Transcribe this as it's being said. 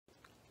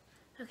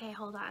Okay,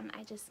 hold on.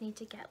 I just need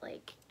to get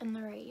like in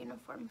the right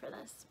uniform for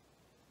this.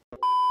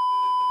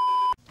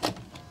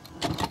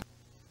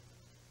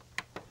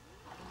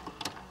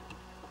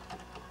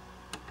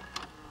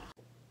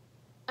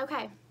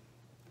 Okay,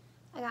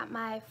 I got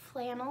my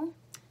flannel,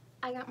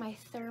 I got my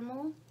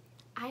thermal.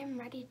 I am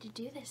ready to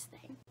do this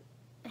thing.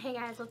 Hey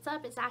guys, what's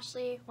up? It's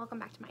Ashley. Welcome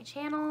back to my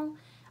channel.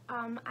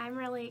 I'm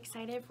really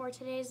excited for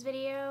today's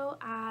video.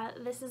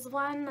 This is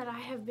one that I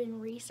have been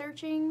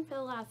researching for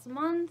the last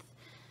month.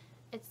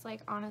 It's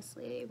like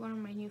honestly one of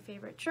my new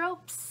favorite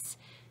tropes.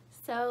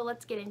 So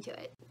let's get into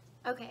it.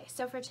 Okay,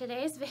 so for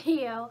today's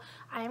video,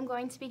 I am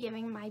going to be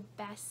giving my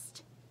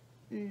best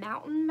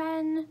mountain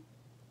men,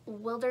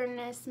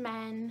 wilderness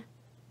men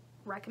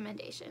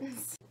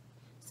recommendations.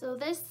 So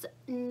this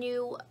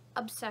new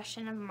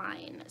obsession of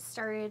mine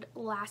started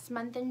last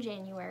month in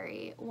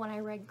January when I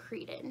read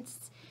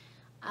Credence.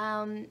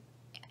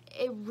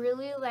 It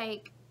really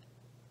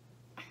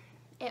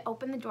it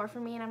opened the door for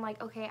me, and I'm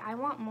like, okay, I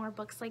want more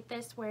books like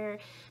this where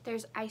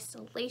there's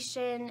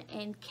isolation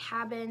and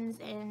cabins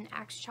and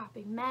axe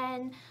chopping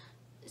men.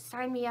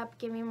 Sign me up,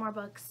 give me more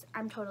books.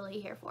 I'm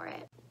totally here for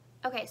it.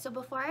 Okay, so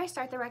before I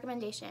start the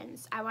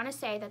recommendations, I want to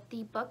say that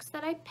the books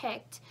that I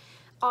picked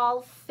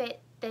all fit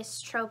this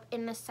trope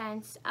in the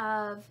sense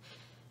of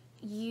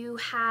you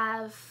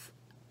have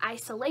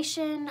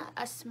isolation,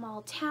 a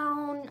small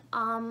town,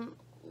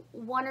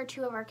 one or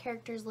two of our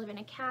characters live in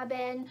a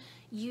cabin.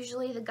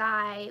 Usually the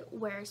guy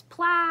wears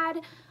plaid.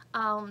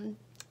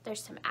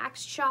 There's some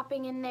axe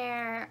chopping in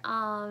there.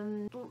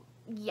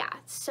 Yeah,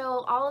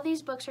 so all of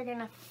these books are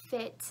gonna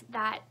fit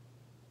that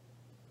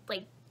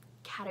like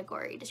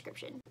category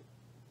description.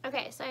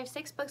 Okay, so I have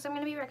 6 books I'm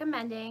going to be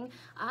recommending.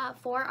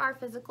 4 are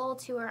physical,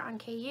 2 are on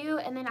KU,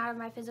 and then out of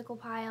my physical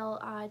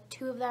pile,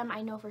 2 of them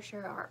I know for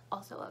sure are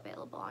also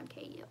available on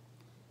KU.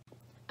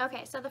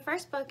 Okay, so the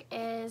first book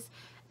is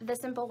The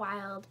Simple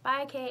Wild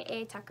by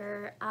K.A.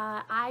 Tucker.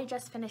 I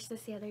just finished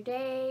this the other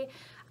day.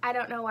 I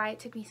don't know why it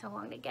took me so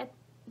long to get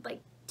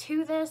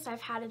to this.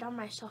 I've had it on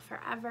my shelf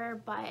forever,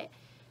 but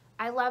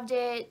I loved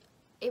it.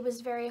 It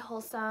was very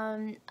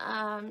wholesome.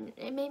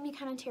 It made me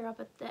kind of tear up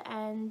at the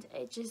end.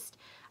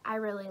 I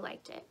really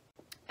liked it.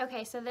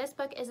 Okay, so this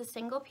book is a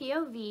single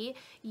POV.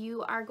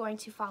 You are going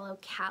to follow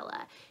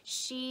Calla.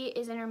 She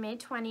is in her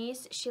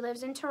mid-20s. She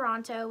lives in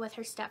Toronto with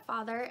her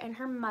stepfather and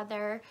her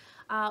mother.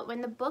 When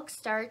the book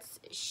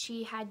starts,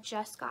 she had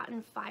just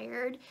gotten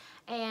fired,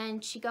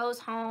 and she goes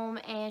home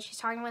and she's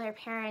talking with her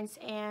parents,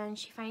 and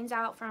she finds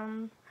out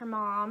from her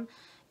mom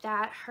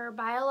that her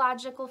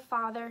biological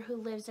father, who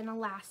lives in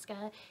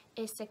Alaska,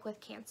 is sick with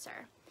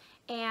cancer.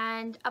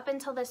 And up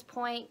until this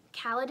point,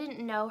 Calla didn't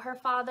know her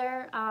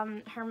father.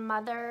 Her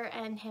mother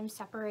and him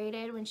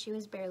separated when she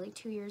was barely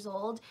 2 years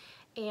old,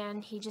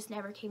 and he just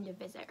never came to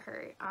visit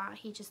her.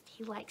 He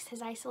likes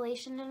his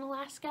isolation in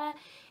Alaska,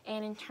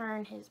 and in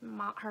turn,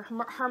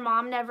 her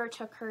mom never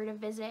took her to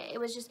visit. It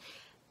was just,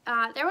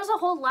 there was a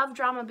whole love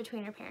drama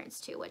between her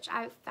parents too, which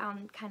I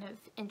found kind of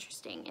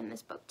interesting in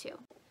this book too.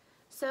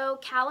 So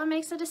Calla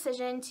makes a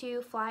decision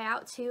to fly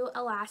out to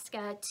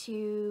Alaska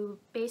to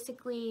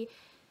basically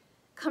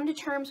come to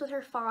terms with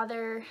her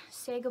father,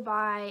 say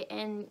goodbye,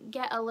 and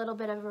get a little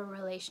bit of a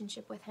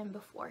relationship with him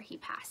before he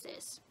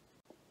passes.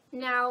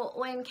 Now,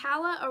 when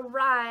Calla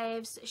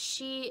arrives,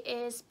 she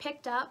is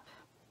picked up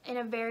in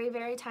a very,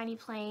 very tiny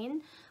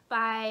plane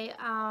by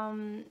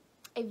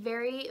a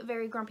very,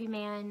 very grumpy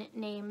man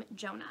named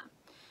Jonah.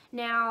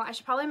 Now, I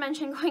should probably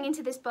mention going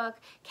into this book,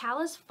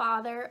 Calla's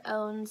father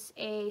owns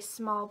a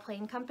small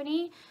plane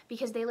company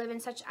because they live in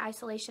such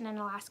isolation in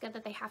Alaska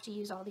that they have to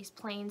use all these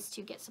planes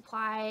to get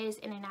supplies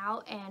in and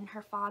out, and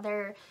her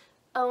father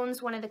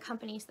owns one of the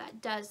companies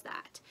that does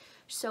that.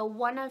 So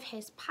one of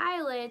his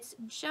pilots,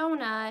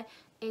 Jonah,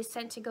 is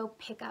sent to go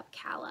pick up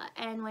Calla,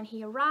 and when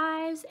he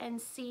arrives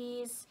and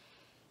sees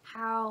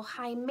how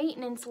high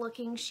maintenance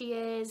looking she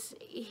is,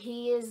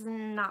 he is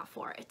not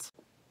for it.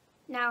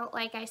 Now,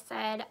 like I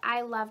said,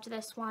 I loved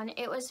this one.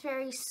 It was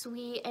very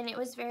sweet and it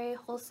was very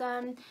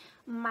wholesome.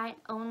 My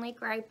only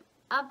gripe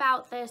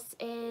about this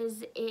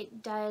is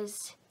it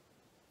does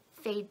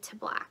fade to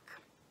black.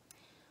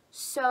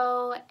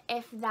 So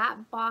if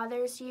that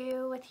bothers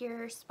you with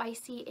your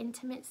spicy,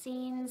 intimate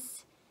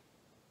scenes,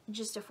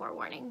 just a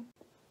forewarning.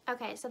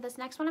 Okay, so this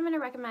next one I'm going to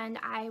recommend,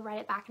 I read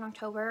it back in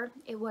October.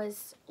 It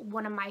was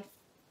one of my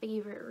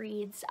favorite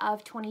reads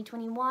of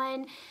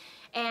 2021.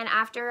 And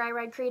after I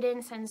read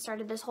Credence and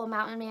started this whole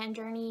mountain man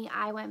journey,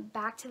 I went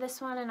back to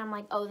this one and I'm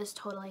like, oh, this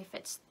totally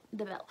fits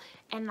the bill.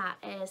 And that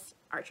is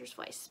Archer's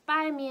Voice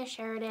by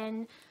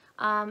Sheridan.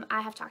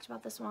 I have talked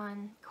about this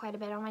one quite a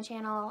bit on my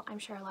channel. I'm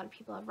sure a lot of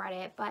people have read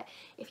it, but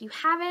if you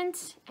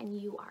haven't and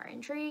you are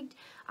intrigued,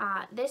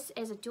 this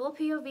is a dual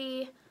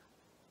POV.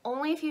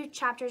 Only a few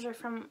chapters are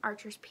from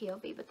Archer's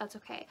POV, but that's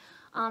okay.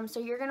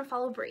 So you're gonna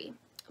follow Bree.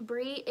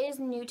 Bree is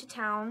new to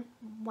town,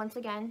 once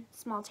again,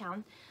 small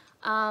town.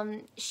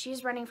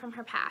 She's running from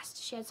her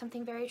past. She had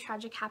something very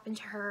tragic happen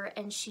to her,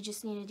 and she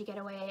just needed to get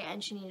away,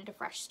 and she needed a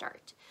fresh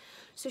start.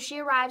 So she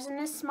arrives in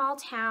this small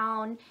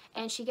town,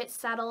 and she gets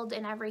settled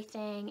and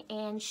everything,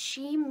 and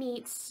she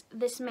meets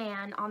this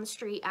man on the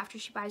street after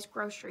she buys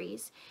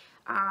groceries.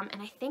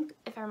 And I think,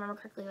 if I remember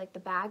correctly, like the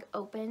bag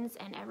opens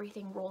and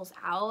everything rolls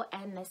out,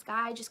 and this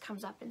guy just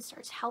comes up and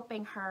starts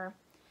helping her.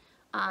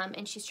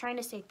 And she's trying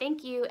to say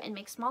thank you and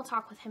make small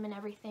talk with him and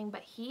everything,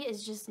 but he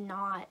is just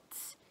not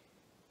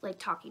like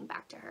talking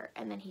back to her.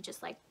 And then he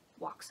just like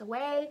walks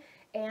away,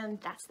 and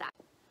that's that.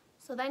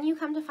 So then you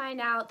come to find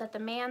out that the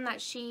man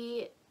that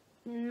she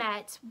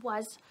met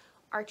was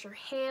Archer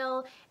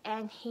Hale,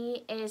 and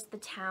he is the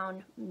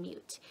town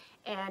mute,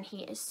 and he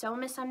is so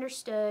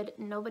misunderstood.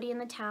 Nobody in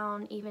the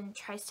town even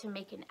tries to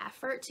make an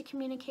effort to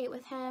communicate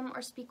with him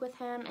or speak with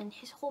him, and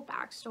his whole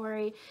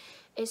backstory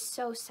is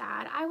so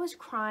sad. I was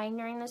crying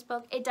during this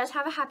book. It does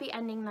have a happy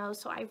ending though,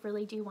 so I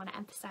really do want to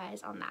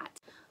emphasize on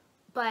that.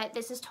 But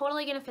this is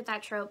totally going to fit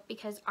that trope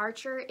because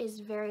Archer is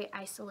very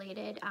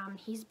isolated.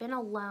 He's been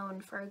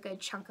alone for a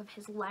good chunk of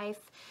his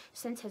life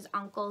since his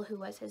uncle, who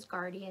was his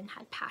guardian,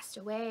 had passed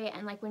away.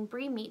 And like when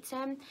Bree meets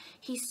him,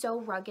 he's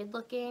so rugged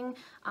looking.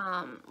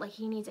 Like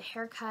he needs a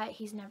haircut.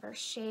 He's never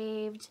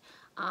shaved.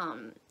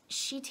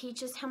 She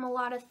teaches him a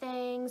lot of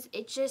things.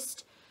 It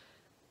just,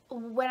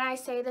 when I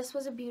say this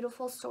was a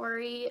beautiful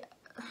story,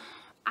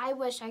 I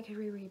wish I could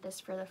reread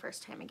this for the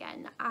first time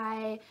again.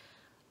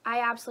 I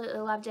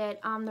absolutely loved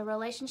it. The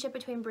relationship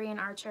between Bree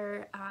and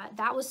Archer,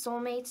 that was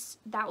soulmates,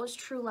 that was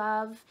true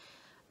love.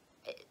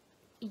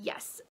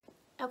 Yes.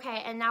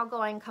 Okay, and now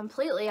going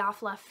completely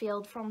off left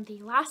field from the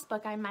last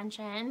book I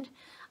mentioned,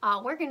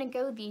 we're gonna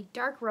go the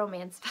dark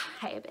romance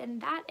vibe, and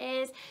that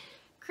is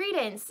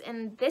Credence,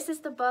 and this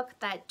is the book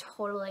that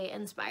totally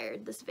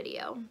inspired this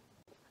video.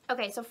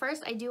 Okay, so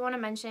first I do want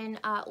to mention,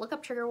 look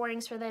up trigger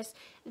warnings for this.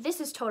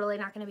 This is totally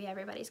not going to be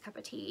everybody's cup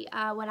of tea.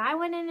 When I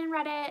went in and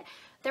read it,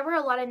 there were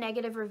a lot of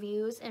negative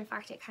reviews. In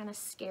fact, it kind of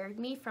scared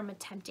me from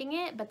attempting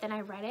it, but then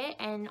I read it,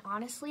 and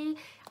honestly,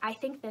 I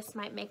think this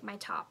might make my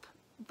top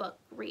book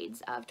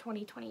reads of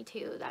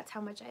 2022. That's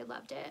how much I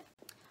loved it.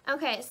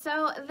 Okay,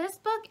 so this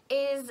book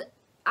is,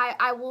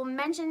 I will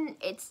mention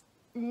it's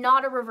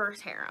not a reverse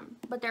harem,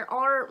 but there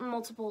are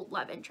multiple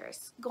love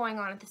interests going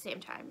on at the same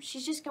time.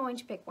 She's just going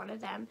to pick one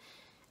of them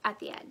at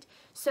the end.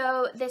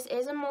 So this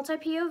is a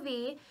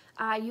multi-POV.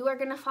 You are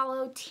going to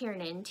follow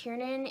Tiernan.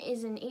 Tiernan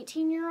is an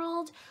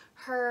 18-year-old.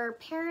 Her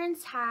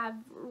parents have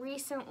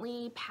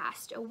recently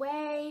passed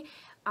away.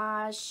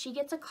 She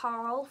gets a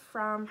call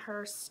from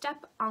her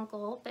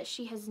step-uncle that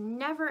she has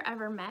never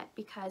ever met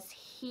because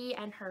he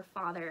and her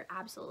father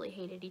absolutely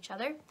hated each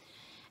other.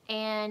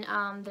 And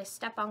the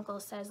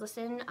step-uncle says,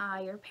 listen,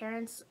 your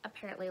parents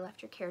apparently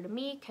left your care to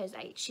me because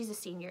she's a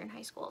senior in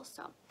high school,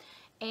 so.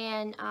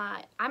 And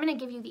I'm going to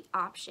give you the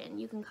option.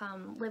 You can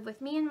come live with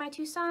me and my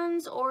two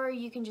sons, or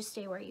you can just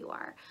stay where you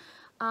are.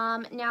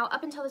 Now,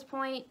 up until this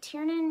point,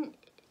 Tiernan,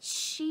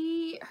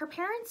 her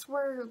parents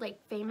were like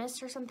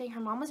famous or something.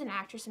 Her mom was an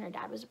actress and her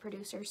dad was a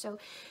producer, so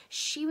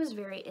she was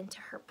very into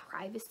her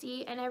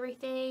privacy and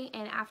everything.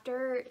 And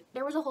after,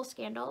 there was a whole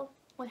scandal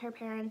with her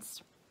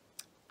parents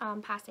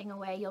passing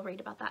away. You'll read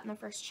about that in the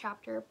first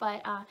chapter,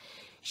 but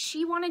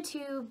she wanted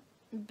to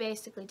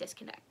basically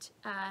disconnect,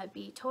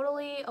 be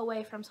totally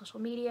away from social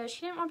media.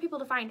 She didn't want people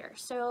to find her.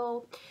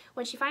 So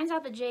when she finds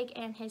out that Jake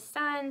and his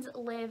sons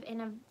live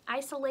in an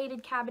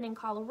isolated cabin in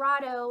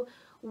Colorado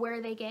where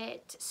they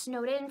get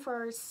snowed in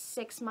for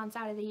 6 months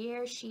out of the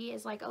year, she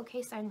is like,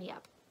 okay, sign me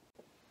up.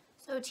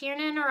 So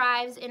Tiernan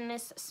arrives in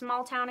this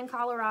small town in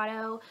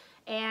Colorado,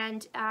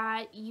 and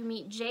you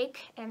meet Jake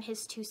and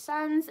his two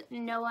sons,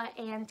 Noah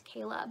and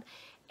Caleb.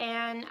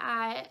 And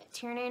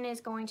Tiernan is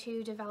going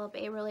to develop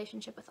a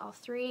relationship with all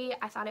three.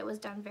 I thought it was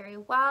done very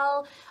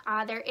well.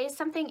 There is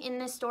something in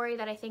this story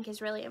that I think is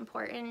really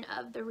important,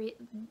 of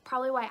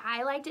probably why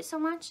I liked it so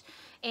much.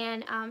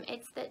 And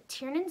it's that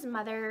Tiernan's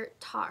mother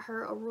taught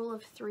her a rule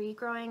of 3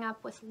 growing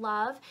up with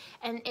love.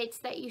 And it's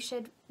that you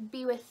should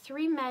be with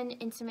 3 men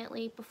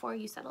intimately before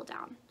you settle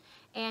down.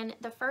 And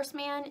the first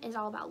man is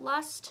all about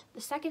lust,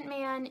 the second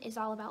man is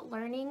all about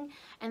learning,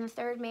 and the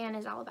third man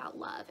is all about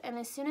love. And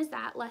as soon as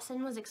that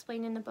lesson was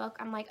explained in the book,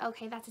 I'm like,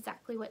 okay, that's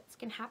exactly what's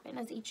going to happen,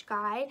 as each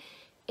guy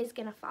is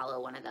going to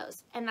follow one of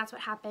those. And that's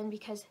what happened,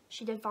 because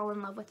she did fall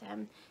in love with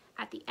him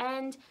at the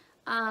end.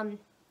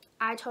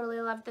 I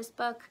totally loved this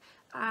book.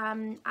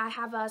 I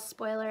have a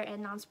spoiler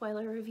and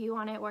non-spoiler review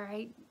on it where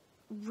I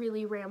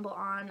really ramble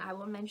on. I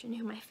will mention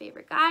who my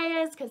favorite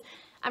guy is, because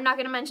I'm not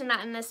going to mention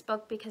that in this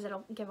book because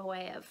it'll give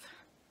away of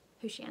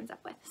who she ends up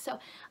with. So,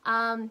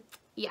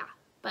 yeah,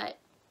 but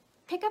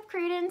pick up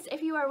Credence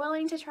if you are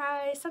willing to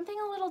try something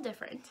a little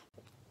different.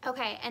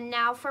 Okay, and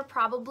now for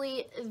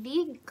probably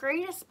the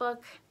greatest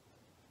book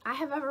I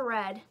have ever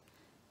read,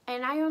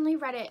 and I only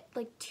read it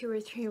like 2 or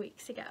 3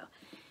 weeks ago.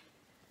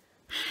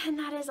 And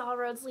that is All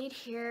Roads Lead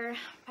Here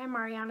by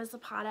Mariana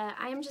Zapata.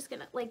 I am just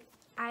gonna, like,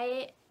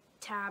 I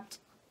tabbed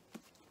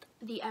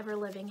the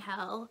ever-living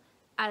hell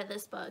out of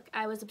this book.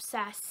 I was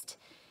obsessed.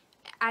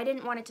 I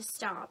didn't want it to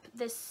stop.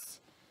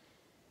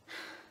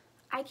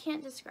 I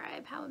can't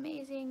describe how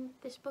amazing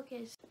this book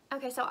is.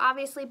 Okay, so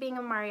obviously being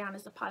a Mariana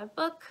Zapata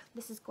book,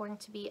 this is going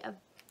to be a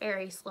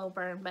very slow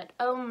burn, but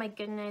oh my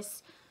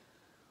goodness,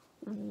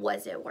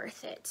 was it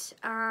worth it.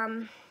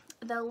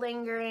 The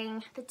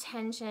lingering, the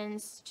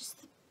tensions,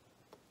 just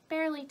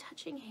barely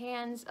touching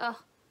hands. Ugh,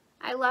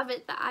 I love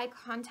it, the eye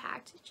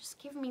contact. Just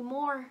give me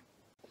more.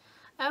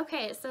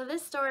 Okay, so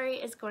this story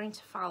is going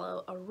to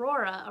follow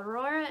Aurora.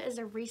 Aurora is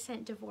a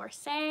recent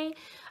divorcee.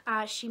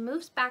 She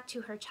moves back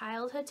to her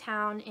childhood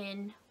town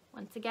in,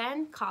 once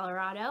again,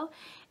 Colorado.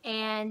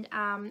 And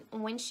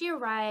when she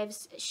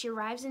arrives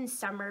in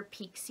summer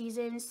peak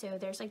season, so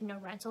there's like no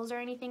rentals or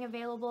anything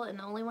available, and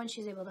the only one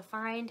she's able to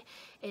find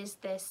is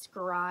this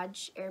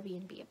garage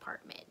Airbnb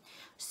apartment.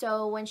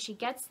 So when she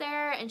gets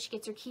there and she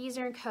gets her keys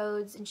and her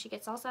codes and she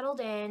gets all settled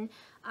in,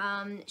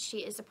 she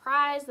is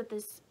surprised that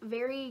this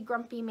very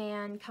grumpy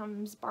man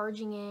comes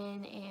barging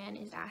in and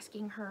is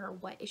asking her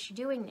what is she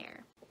doing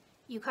there.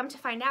 You come to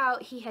find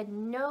out he had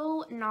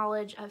no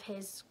knowledge of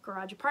his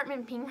garage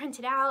apartment being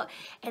rented out,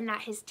 and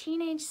that his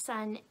teenage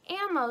son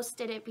Amos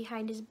did it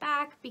behind his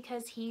back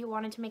because he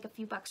wanted to make a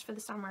few bucks for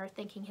the summer,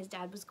 thinking his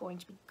dad was going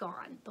to be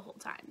gone the whole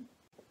time.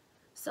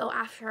 So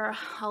after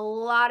a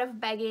lot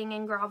of begging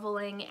and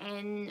groveling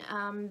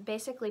and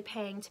basically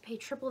paying to pay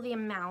triple the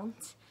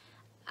amount,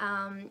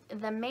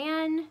 the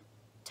man,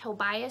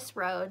 Tobias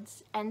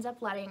Rhodes, ends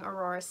up letting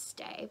Aurora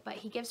stay, but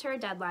he gives her a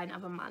deadline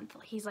of a month.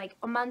 He's like,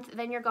 a month,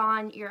 then you're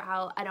gone, you're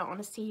out, I don't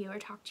want to see you or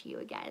talk to you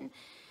again.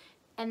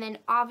 And then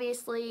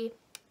obviously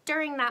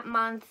during that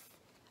month,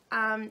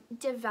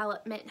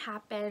 development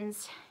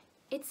happens.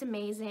 It's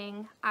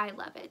amazing. I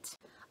love it.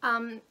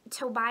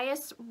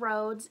 Tobias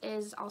Rhodes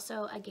is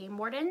also a game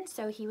warden,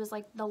 so he was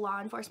like the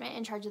law enforcement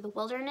in charge of the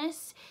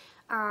wilderness.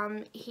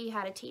 He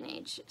had a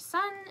teenage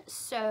son,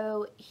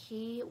 so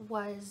he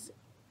was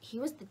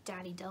the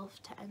daddy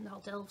Dilf to end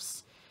all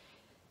Dilfs.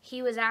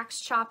 He was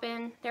axe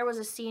chopping. There was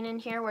a scene in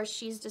here where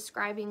she's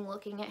describing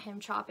looking at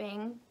him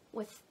chopping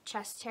with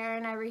chest hair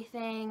and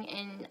everything,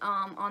 and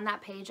on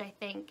that page I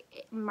think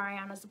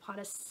Mariana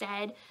Zapata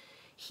said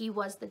he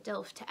was the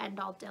Dilf to end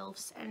all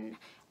Dilfs, and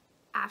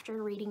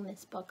after reading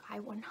this book I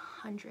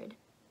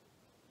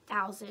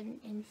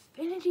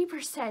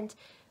 100,000%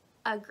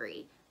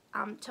 agree.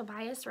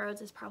 Tobias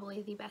Rhodes is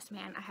probably the best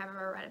man I have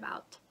ever read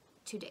about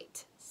to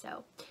date,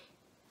 so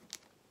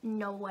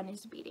no one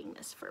is beating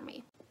this for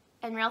me.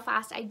 And real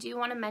fast, I do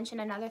want to mention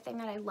another thing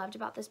that I loved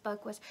about this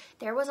book was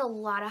there was a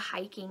lot of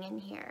hiking in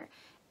here,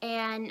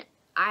 and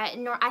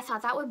I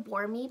thought that would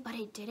bore me, but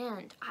it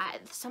didn't.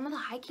 Some of the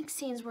hiking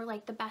scenes were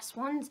like the best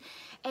ones,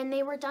 and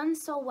they were done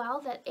so well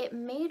that it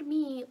made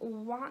me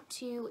want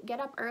to get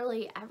up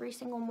early every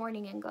single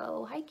morning and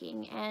go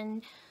hiking.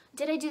 And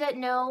did I do that?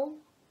 No.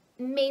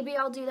 Maybe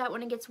I'll do that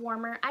when it gets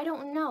warmer. I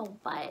don't know,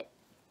 but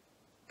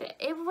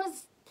it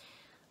was...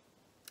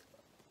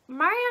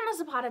 Mariana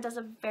Zapata does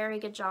a very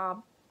good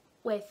job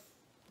with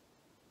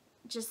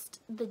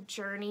just the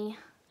journey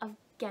of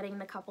getting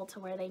the couple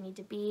to where they need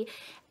to be,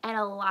 and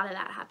a lot of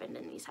that happened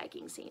in these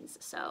hiking scenes.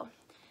 So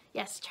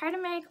yes, try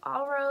to make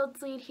all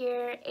roads lead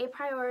here a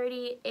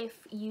priority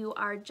if you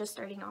are just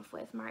starting off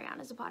with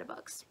Mariana Zapata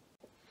books.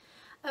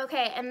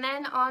 Okay, and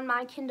then on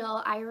my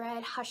Kindle I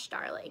read Hush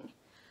Darling.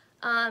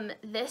 I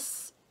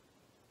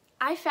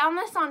found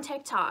this on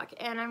TikTok,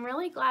 and I'm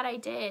really glad I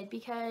did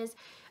because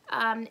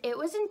it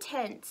was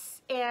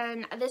intense,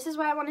 and this is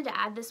why I wanted to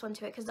add this one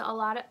to it, because a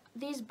lot of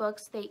these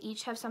books, they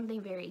each have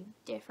something very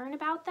different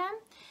about them,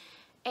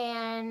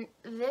 and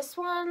this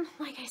one,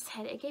 like I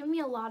said, it gave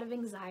me a lot of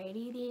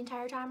anxiety the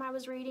entire time I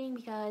was reading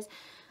because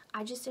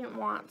I just didn't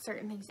want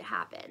certain things to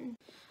happen.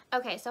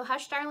 Okay, so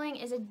Hush Darling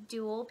is a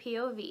dual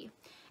POV,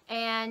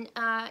 and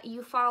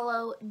you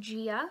follow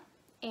Gia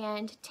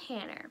and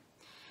Tanner.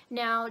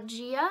 Now,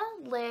 Gia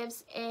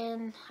lives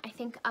in, I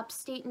think,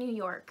 upstate New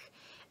York,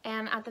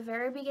 and at the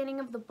very beginning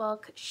of the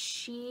book,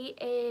 she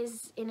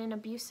is in an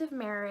abusive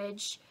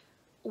marriage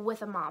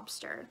with a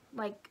mobster,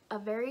 like a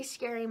very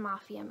scary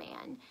mafia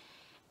man.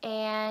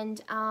 And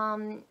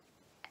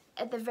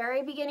at the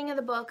very beginning of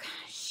the book,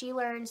 she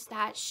learns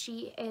that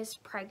she is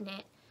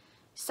pregnant,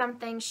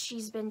 something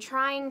she's been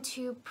trying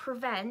to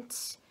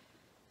prevent,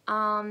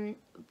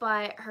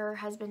 but her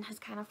husband has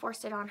kind of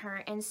forced it on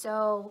her, and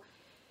so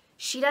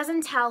she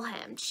doesn't tell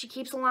him. She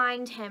keeps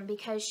lying to him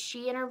because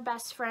she and her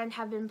best friend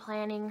have been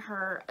planning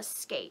her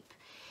escape.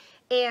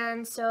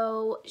 And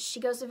so she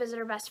goes to visit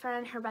her best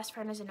friend. Her best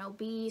friend is an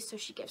OB, so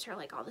she gives her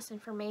like all this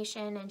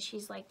information, and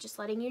she's like, just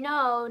letting you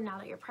know, now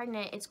that you're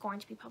pregnant, it's going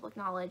to be public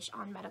knowledge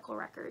on medical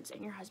records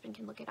and your husband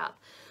can look it up.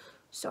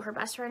 So her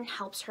best friend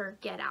helps her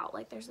get out.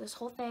 Like there's this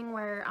whole thing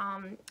where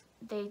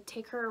they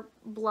take her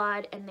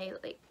blood and they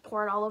like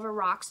pour it all over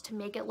rocks to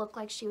make it look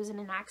like she was in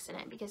an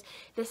accident, because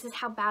this is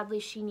how badly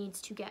she needs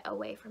to get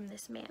away from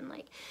this man.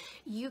 Like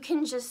you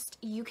can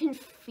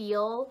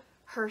feel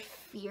her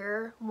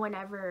fear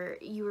whenever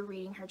you were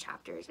reading her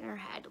chapters in her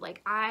head.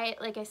 Like I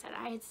said,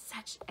 I had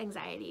such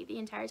anxiety the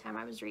entire time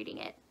I was reading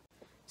it.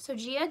 So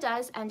Gia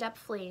does end up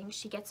fleeing.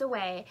 She gets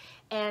away,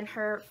 and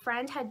her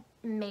friend had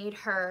made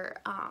her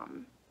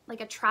like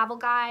a travel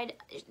guide,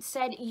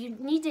 said you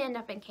need to end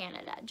up in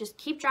Canada. Just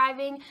keep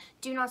driving,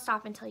 do not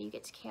stop until you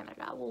get to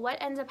Canada. Well, what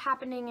ends up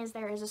happening is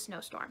there is a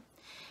snowstorm,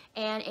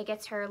 and it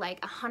gets her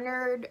like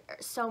 100 or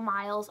so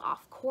miles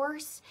off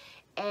course,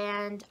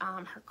 and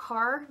her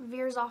car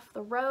veers off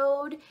the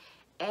road,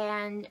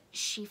 and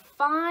she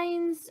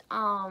finds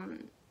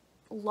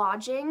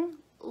lodging,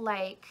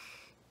 like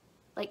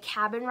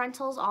cabin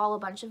rentals, a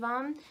bunch of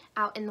them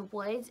out in the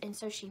woods, and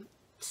so she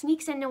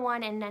sneaks into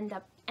one and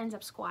ends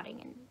up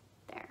squatting in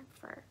there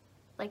for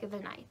like the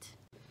night.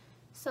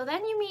 So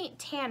then you meet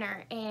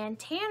Tanner, and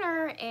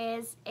Tanner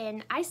is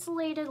an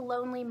isolated,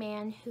 lonely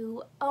man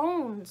who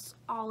owns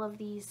all of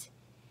these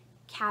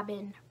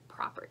cabin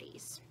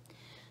properties.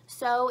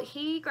 So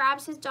he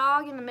grabs his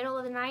dog in the middle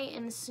of the night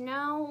in the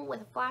snow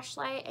with a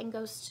flashlight and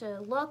goes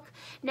to look.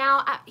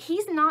 Now,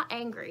 he's not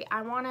angry.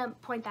 I want to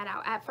point that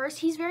out. At first,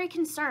 he's very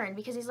concerned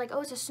because he's like,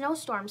 oh, it's a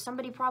snowstorm.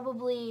 Somebody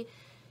probably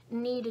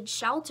needed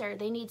shelter.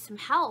 They need some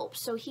help.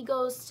 So he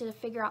goes to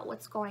figure out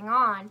what's going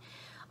on.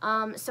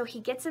 So he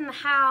gets in the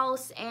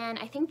house, and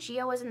I think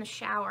Gia was in the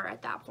shower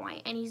at that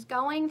point, and he's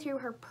going through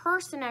her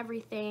purse and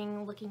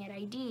everything, looking at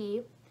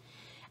ID.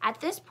 At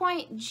this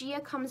point, Gia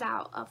comes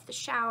out of the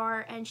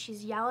shower, and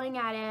she's yelling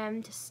at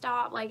him to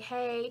stop, like,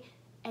 hey,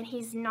 and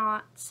he's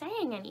not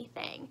saying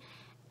anything.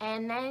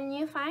 And then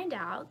you find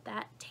out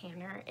that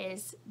Tanner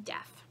is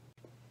deaf.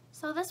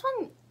 So this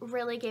one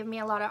really gave me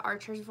a lot of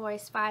Archer's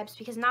Voice vibes,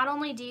 because not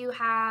only do you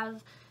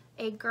have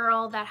a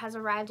girl that has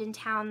arrived in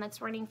town that's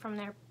running from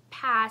their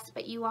past,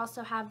 but you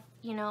also have,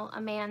 you know,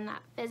 a man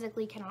that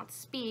physically cannot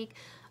speak.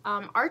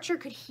 Archer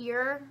could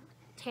hear,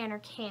 Tanner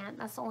can't.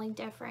 That's the only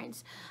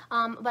difference.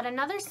 But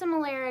another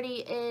similarity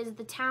is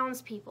the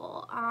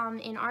townspeople.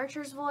 In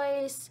Archer's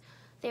Voice,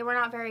 they were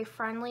not very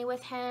friendly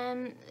with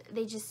him.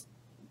 They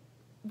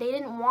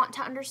didn't want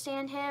to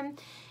understand him.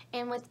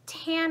 And with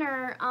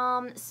Tanner,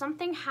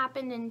 something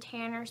happened in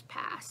Tanner's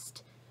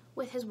past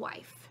with his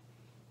wife,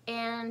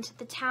 and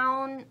the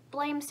town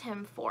blames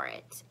him for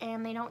it,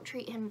 and they don't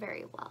treat him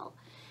very well.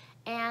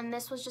 And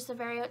this was just a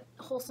very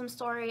wholesome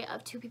story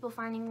of two people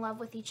finding love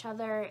with each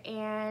other,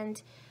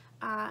 and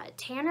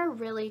Tanner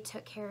really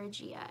took care of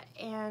Gia,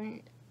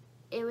 and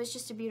it was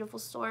just a beautiful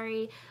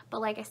story.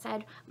 But like I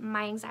said,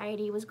 my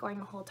anxiety was going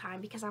the whole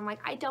time, because I'm like,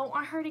 I don't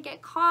want her to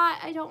get caught.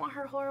 I don't want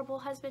her horrible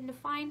husband to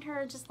find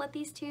her. Just let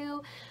these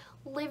two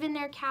live in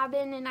their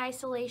cabin in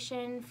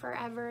isolation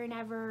forever and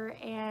ever.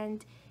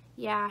 And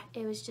yeah,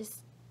 it was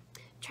just,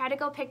 try to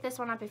go pick this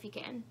one up if you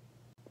can.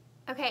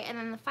 Okay, and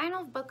then the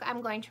final book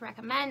I'm going to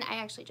recommend, I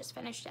actually just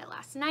finished it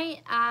last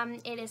night.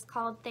 It is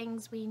called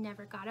Things We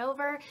Never Got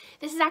Over.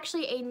 This is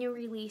actually a new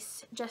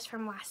release just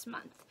from last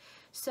month.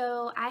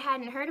 So I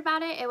hadn't heard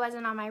about it, it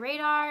wasn't on my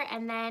radar,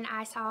 and then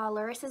I saw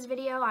Larissa's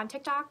video on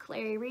TikTok,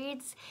 Larry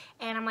Reads,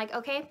 and I'm like,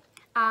 okay,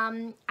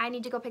 I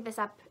need to go pick this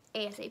up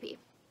ASAP.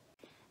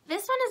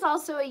 This one is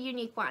also a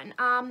unique one.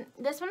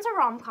 This one's a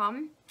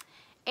rom-com,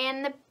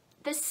 and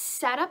the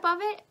setup of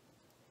it,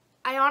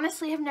 I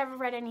honestly have never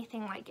read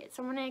anything like it,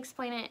 so I'm going to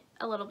explain it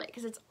a little bit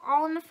because it's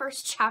all in the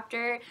first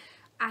chapter.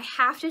 I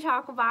have to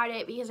talk about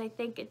it because I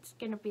think it's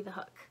going to be the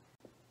hook.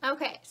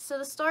 Okay, so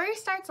the story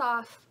starts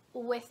off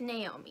with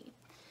Naomi.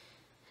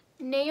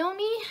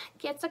 Naomi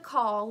gets a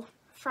call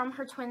from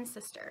her twin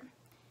sister.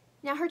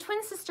 Now, her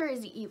twin sister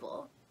is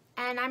evil,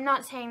 and I'm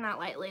not saying that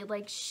lightly.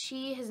 Like,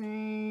 she has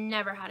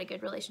never had a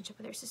good relationship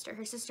with her sister.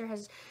 Her sister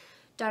has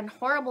done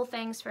horrible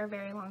things for a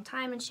very long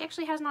time, and she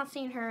actually has not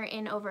seen her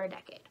in over a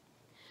decade.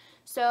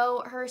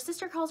 So her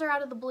sister calls her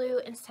out of the blue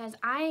and says,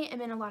 I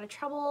am in a lot of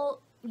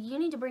trouble. You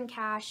need to bring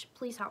cash.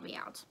 Please help me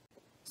out.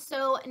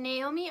 So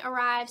Naomi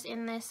arrives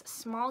in this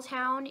small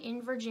town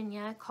in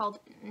Virginia called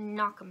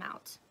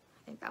Knockemout.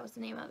 I think that was the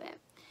name of it.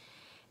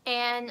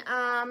 And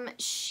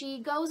she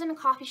goes in a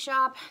coffee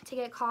shop to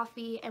get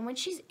coffee. And when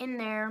she's in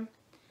there,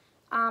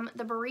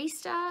 the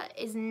barista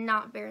is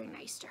not very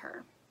nice to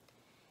her.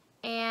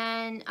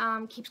 And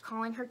keeps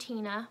calling her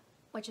Tina,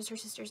 which is her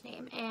sister's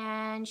name,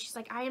 and she's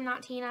like, I am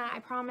not Tina, I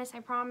promise, I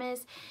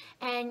promise.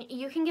 And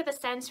you can get the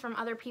sense from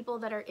other people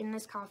that are in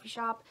this coffee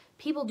shop,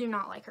 people do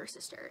not like her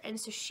sister, and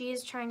so she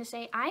is trying to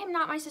say, I am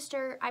not my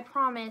sister, I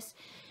promise.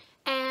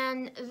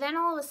 And then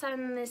all of a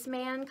sudden, this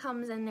man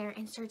comes in there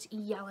and starts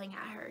yelling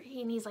at her,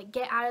 and he's like,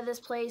 get out of this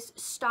place,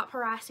 stop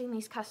harassing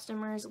these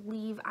customers,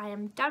 leave, I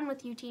am done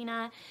with you,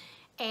 Tina.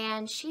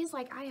 And she's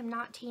like, I am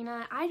not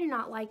Tina, I do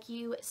not like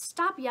you,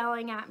 stop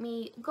yelling at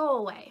me, go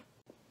away.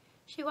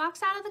 She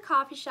walks out of the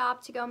coffee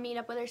shop to go meet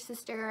up with her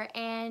sister,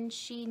 and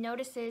she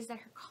notices that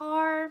her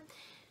car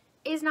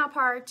is not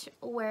parked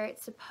where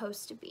it's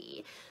supposed to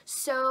be.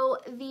 So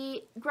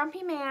the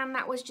grumpy man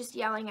that was just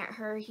yelling at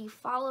her, he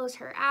follows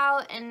her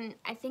out and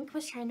I think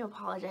was trying to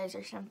apologize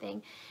or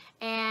something,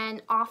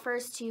 and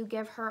offers to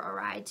give her a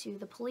ride to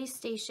the police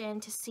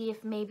station to see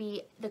if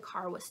maybe the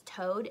car was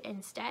towed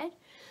instead.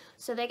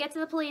 So they get to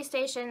the police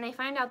station, they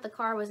find out the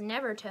car was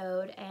never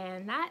towed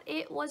and that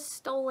it was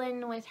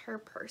stolen with her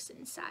purse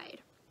inside.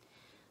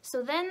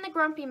 So then the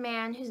grumpy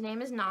man, whose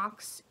name is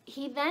Knox,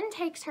 he then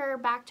takes her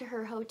back to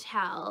her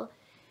hotel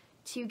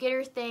to get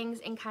her things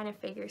and kind of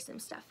figure some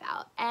stuff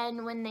out.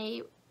 And when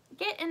they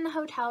get in the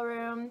hotel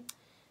room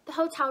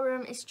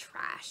is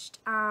trashed.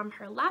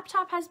 Her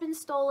laptop has been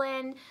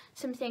stolen,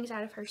 some things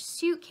out of her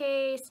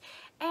suitcase,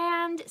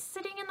 and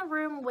sitting in the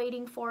room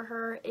waiting for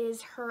her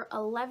is her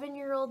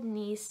 11-year-old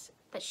niece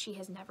that she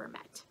has never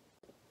met.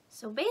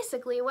 So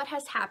basically what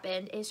has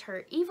happened is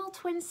her evil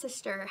twin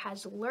sister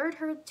has lured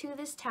her to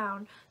this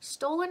town,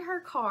 stolen her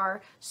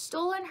car,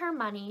 stolen her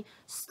money,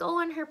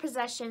 stolen her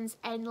possessions,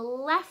 and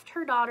left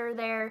her daughter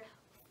there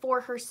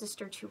for her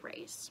sister to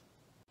raise.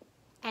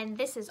 And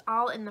this is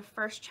all in the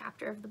first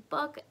chapter of the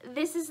book.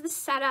 This is the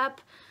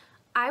setup.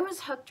 I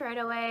was hooked right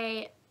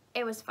away.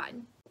 It was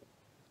fun.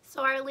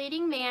 So our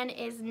leading man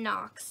is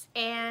Knox,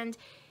 and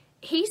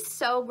he's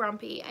so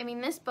grumpy. I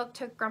mean, this book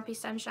took Grumpy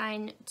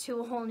Sunshine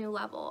to a whole new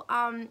level.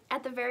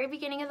 At the very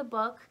beginning of the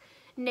book,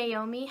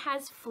 Naomi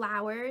has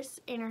flowers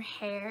in her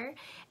hair,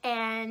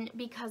 and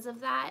because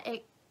of that,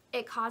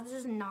 it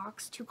causes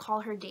Knox to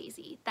call her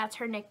Daisy. That's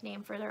her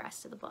nickname for the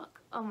rest of the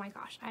book. Oh my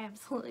gosh, I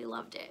absolutely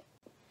loved it.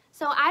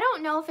 So I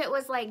don't know if it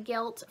was like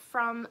guilt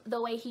from the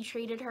way he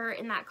treated her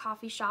in that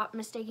coffee shop,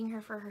 mistaking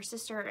her for her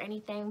sister or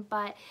anything,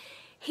 but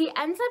he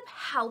ends up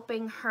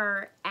helping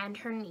her and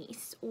her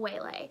niece,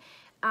 Waylay.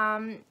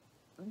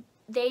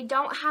 They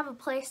don't have a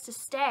place to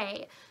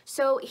stay,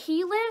 so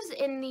he lives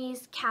in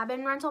these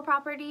cabin rental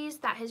properties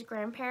that his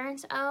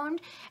grandparents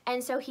owned,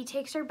 and so he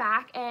takes her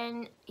back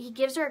and he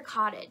gives her a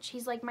cottage.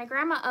 He's like, my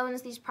grandma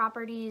owns these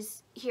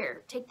properties,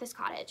 here, take this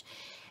cottage,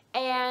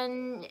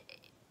 and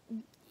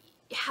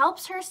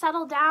helps her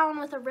settle down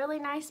with a really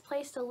nice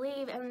place to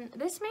live. And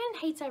this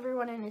man hates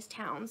everyone in his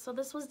town, so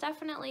this was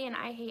definitely an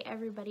I hate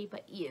everybody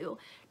but you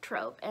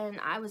trope, and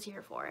I was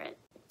here for it.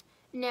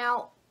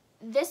 Now,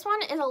 this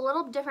one is a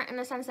little different in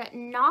the sense that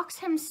Knox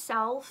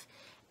himself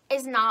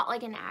is not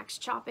like an axe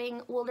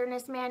chopping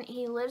wilderness man.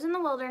 He lives in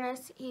the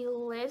wilderness, he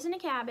lives in a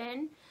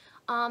cabin,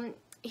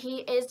 he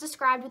is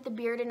described with the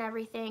beard and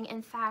everything.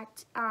 In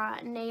fact,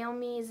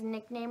 Naomi's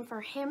nickname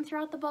for him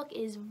throughout the book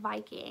is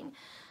Viking.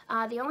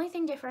 The only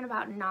thing different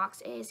about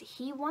Knox is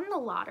he won the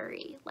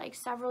lottery like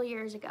several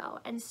years ago,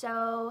 and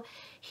so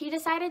he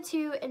decided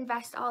to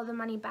invest all the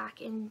money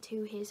back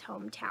into his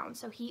hometown.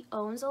 So he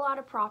owns a lot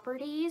of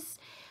properties,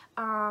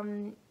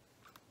 and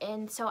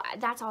so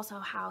that's also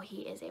how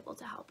he is able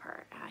to help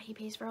her. He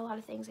pays for a lot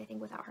of things, I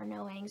think, without her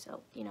knowing,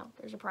 so, you know,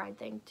 there's a pride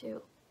thing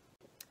too.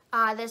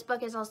 This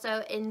book is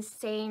also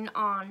insane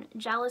on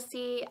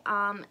jealousy.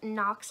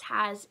 Knox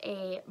has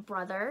a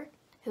brother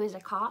who is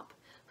a cop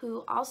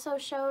who also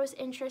shows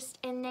interest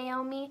in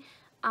Naomi.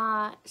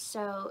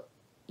 So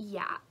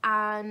yeah,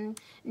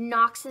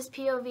 Knox's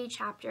POV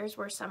chapters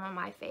were some of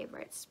my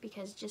favorites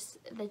because just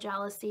the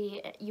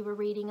jealousy you were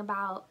reading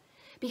about,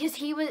 because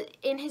he was,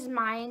 in his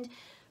mind,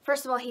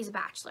 first of all, he's a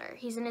bachelor.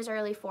 He's in his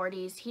early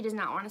 40s. He does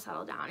not want to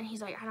settle down, and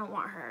he's like, I don't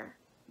want her,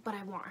 but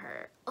I want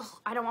her. Ugh,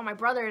 I don't want my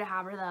brother to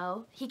have her,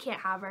 though. He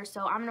can't have her,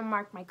 so I'm going to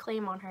mark my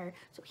claim on her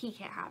so he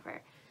can't have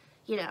her.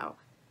 You know,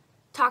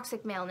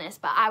 toxic maleness,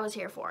 but I was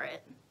here for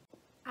it.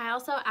 I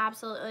also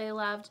absolutely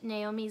loved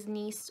Naomi's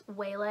niece,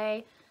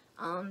 Waylay.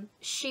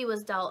 She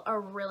was dealt a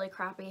really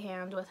crappy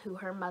hand with who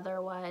her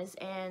mother was,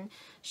 and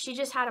she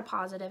just had a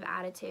positive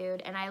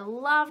attitude, and I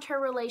loved her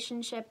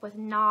relationship with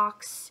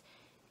Knox.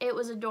 It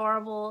was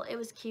adorable, it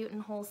was cute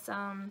and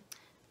wholesome.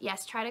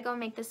 Yes, try to go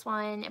make this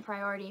one a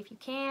priority if you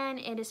can.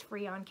 It is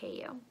free on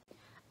KU.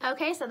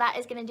 Okay, so that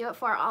is going to do it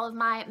for all of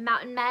my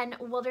Mountain Men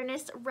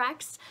Wilderness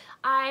Recs.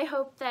 I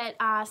hope that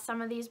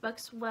some of these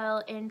books will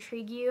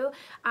intrigue you.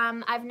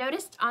 I've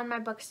noticed on my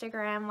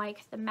Bookstagram,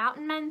 like, the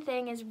Mountain Men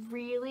thing is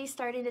really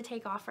starting to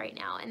take off right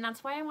now, and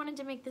that's why I wanted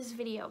to make this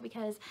video,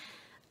 because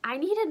I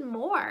needed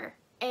more,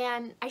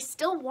 and I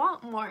still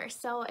want more.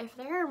 So if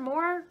there are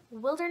more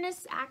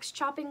wilderness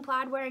axe-chopping,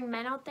 plaid-wearing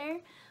men out there,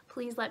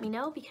 please let me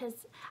know,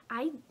 because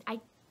I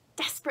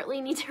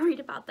desperately need to read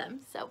about them,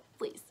 so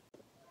please.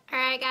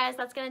 Alright guys,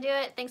 that's gonna do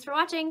it. Thanks for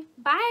watching.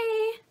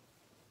 Bye!